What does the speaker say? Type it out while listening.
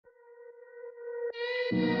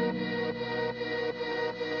I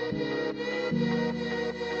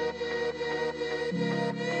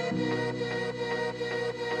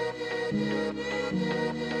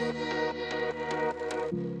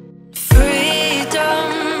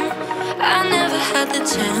never had the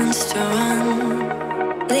chance to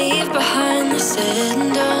run, leave behind the said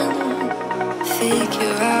and done,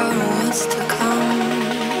 figure out what's to come.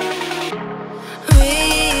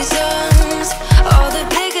 Reasons, all the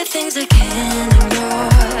bigger things I can't ignore.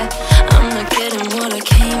 I'm not getting what I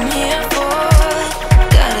came here for.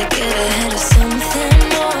 Gotta get ahead of something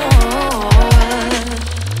more.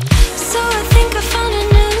 So I think I found a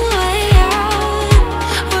new way out,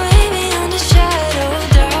 way beyond a shadow of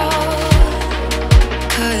doubt.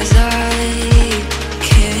 'Cause I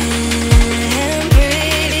can't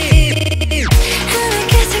breathe, and I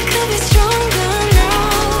guess I could be stronger now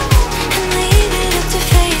and leave it up to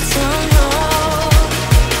fate somehow.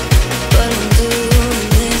 But I'm doing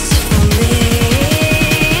this for me.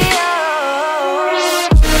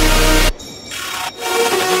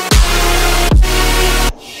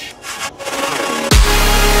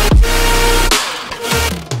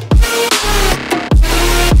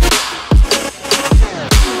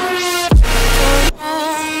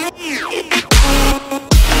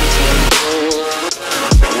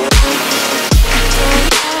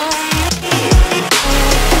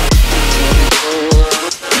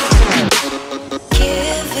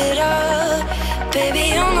 Give it up, baby,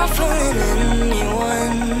 you're not fooling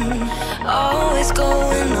anyone. Always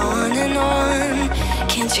going on and on.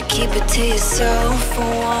 Can't you keep it to yourself for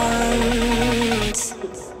once?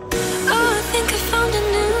 Oh, I think I found a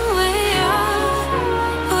new way out,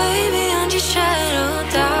 way beyond your shadow of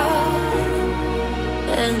doubt.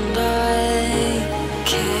 And I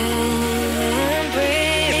can't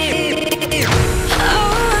breathe.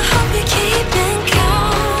 Oh, I hope you're keeping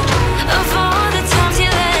count of all the times you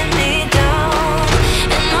let me down,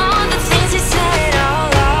 and all the things you said out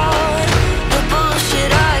loud, the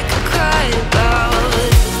bullshit I could cry about.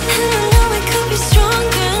 And I know we could be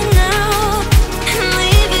stronger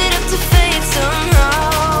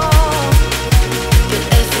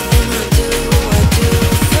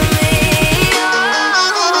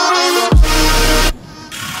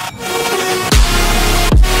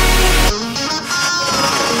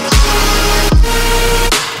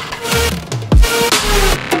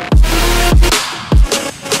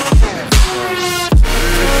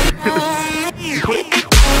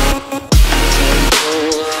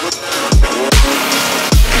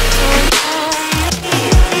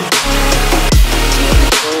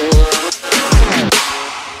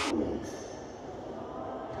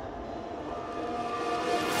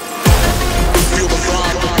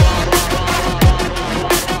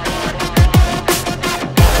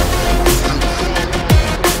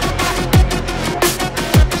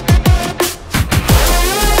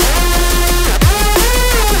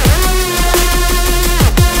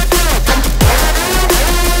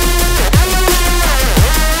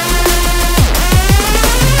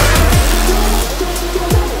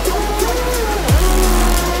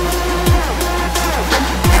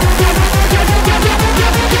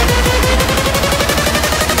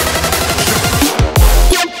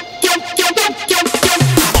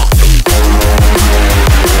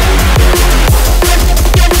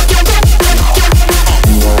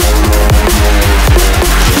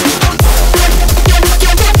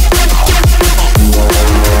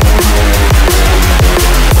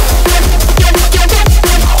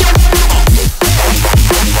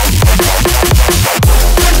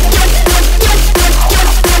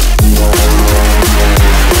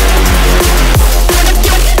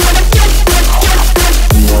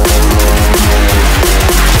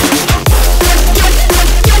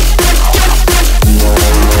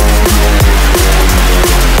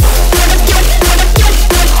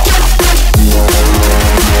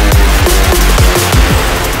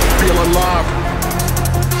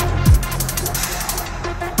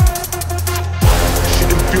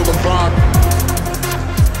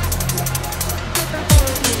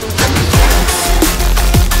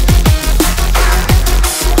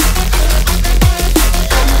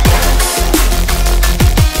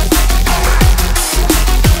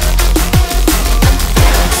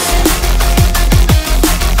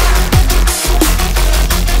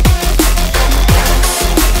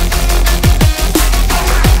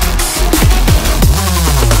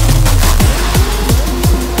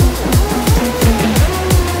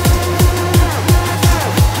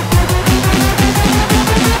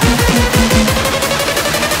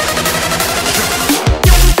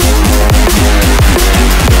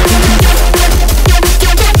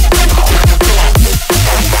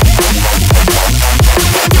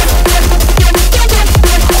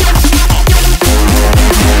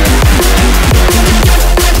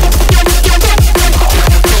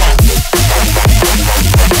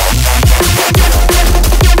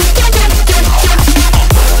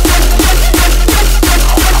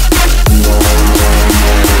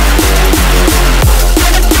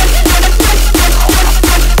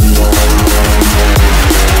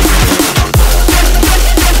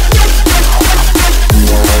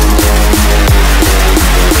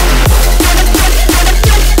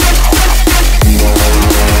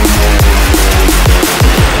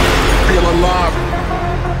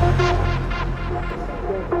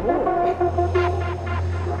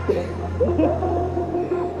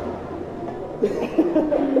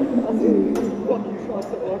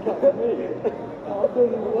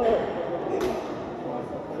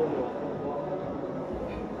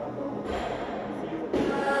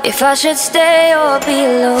If I should stay or be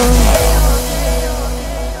alone,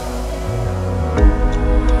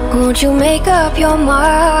 won't you make up your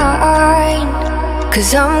mind?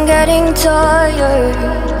 'Cause I'm getting tired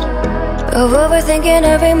of overthinking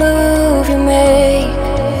every move you make,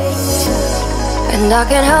 and I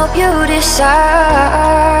can help you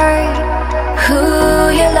decide who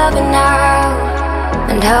you're loving now,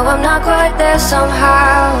 and how I'm not quite there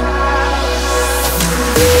somehow.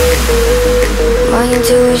 My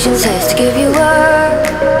intuition says to give you up,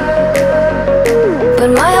 but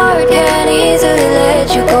my heart can't easily let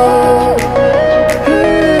you go.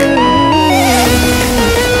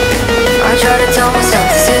 I try to tell myself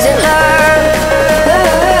this isn't love,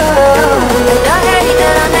 and I hate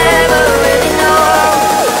that I never really know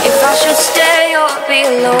if I should stay or be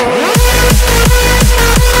alone.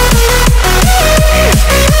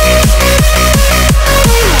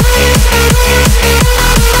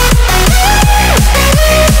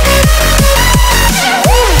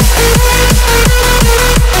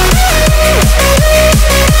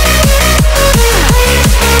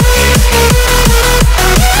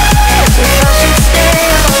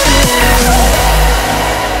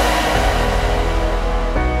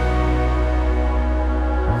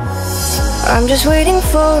 I'm just waiting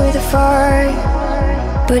for the fire,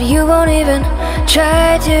 but you won't even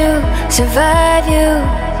try to survive. You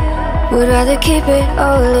would rather keep it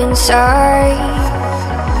all inside,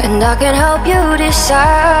 and I can help you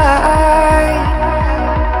decide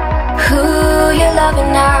who you're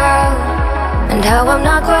loving now, and how I'm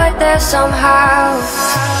not quite there somehow.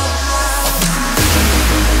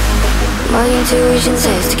 My intuition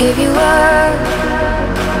says to give you up,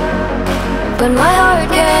 but my heart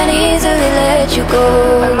can't easily let you go.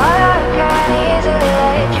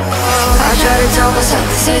 I try to tell myself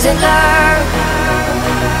this isn't love,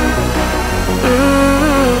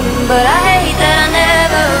 but I hate that I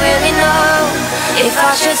never really know if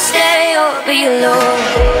I should stay or be alone.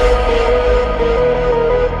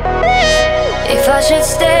 If I should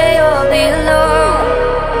stay or be alone.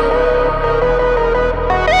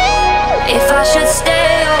 If I should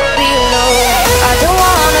stay or be alone. I don't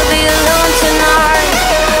wanna be alone tonight.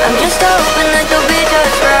 I'm just hoping that you'll be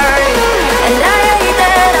just right, and I hate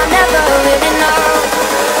that I never really know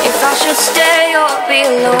if I should stay or be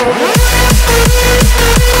alone.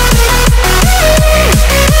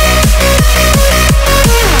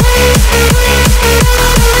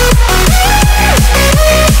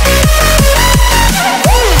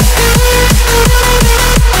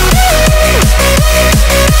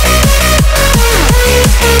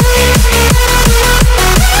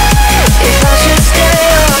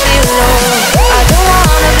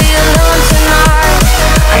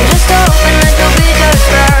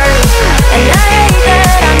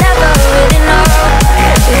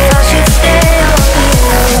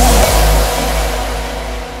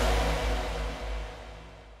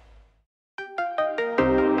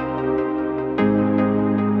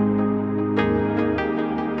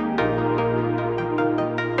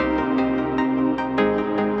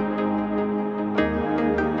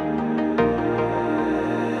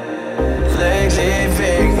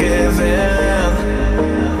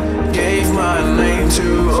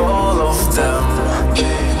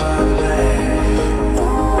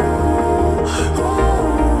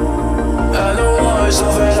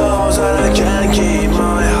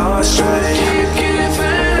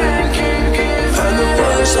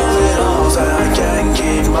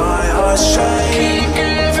 Straight.